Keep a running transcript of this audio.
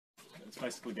it's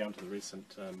basically down to the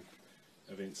recent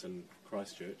events in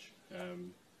Christchurch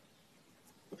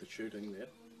with the shooting there,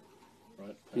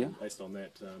 right? Yeah. Based on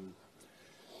that,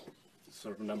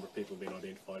 sort of a number of people have been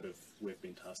identified who we've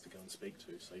been tasked to go and speak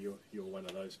to. So you're one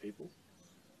of those people.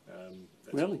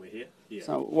 That's really? why we're here. Yeah.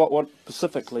 So what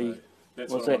specifically so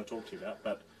that's was what that? I want to talk to you about,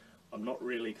 but I'm not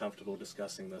really comfortable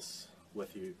discussing this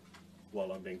with you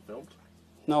while I'm being filmed.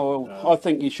 No, well, I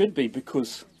think you should be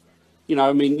because, you know,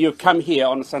 I mean, you've come here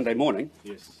on a Sunday morning.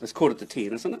 Yes. It's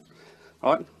 10:15, isn't it?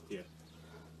 Right? Yeah.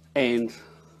 And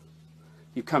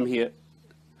you've come here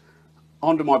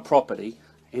onto my property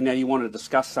and now you want to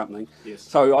discuss something. Yes.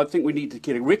 So I think we need to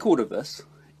get a record of this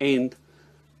and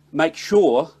make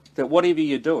sure that whatever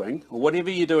you're doing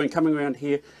coming around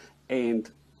here, and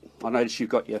I notice you've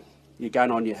got your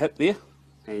gun on your hip there,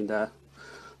 and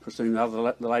presume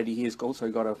the lady here's also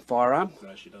got a firearm.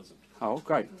 No, she doesn't. Oh,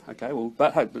 great. Okay, well,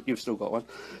 but hope that you've still got one.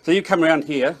 So you come around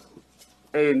here,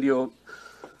 and you're,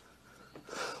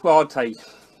 well, I'd say, you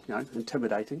know,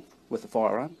 intimidating with a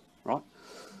firearm, right?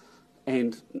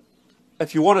 And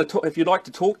if you want to, if you'd like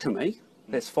to talk to me,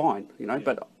 that's fine, you know. Yeah.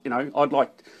 But you know, I'd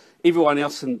like everyone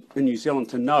else in New Zealand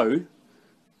to know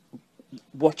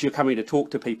what you're coming to talk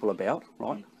to people about,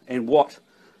 right? And what's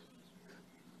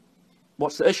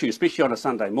the issue, especially on a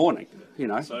Sunday morning, you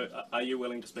know. So are you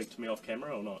willing to speak to me off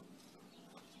camera or not?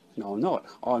 No,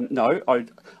 I'm not.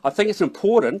 I think it's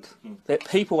important that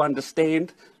people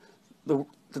understand the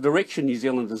direction New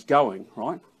Zealand is going,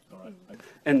 right? All right.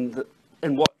 Okay.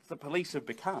 And what the police have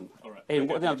become. All right. And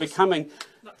okay, what they're becoming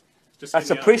just a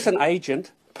suppressant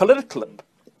agent, political.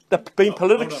 They've been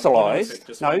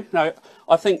politicised. No.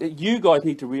 I think that you guys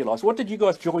need to realise. What did you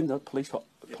guys join the police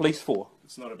for?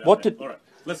 It's not about what that. Did, all right.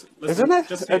 Listen, isn't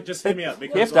it? Just hear me out.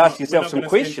 Because you have to ask yourself some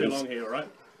questions. Long here, all right?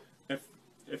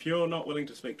 If you're not willing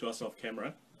to speak to us off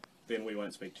camera, then we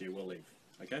won't speak to you. We'll leave.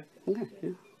 Okay? Okay.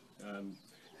 Yeah.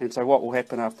 And so what will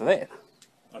happen after that?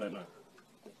 I don't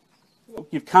know.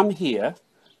 You've come here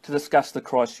to discuss the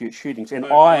Christchurch shootings, and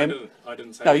no, I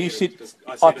didn't say. No, you said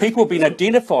people have been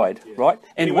identified, right?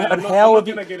 And anyway, how have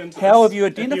you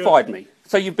identified me?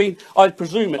 So you've been. I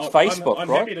presume it's Facebook, I'm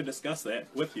right? happy to discuss that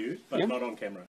with you, but not on camera.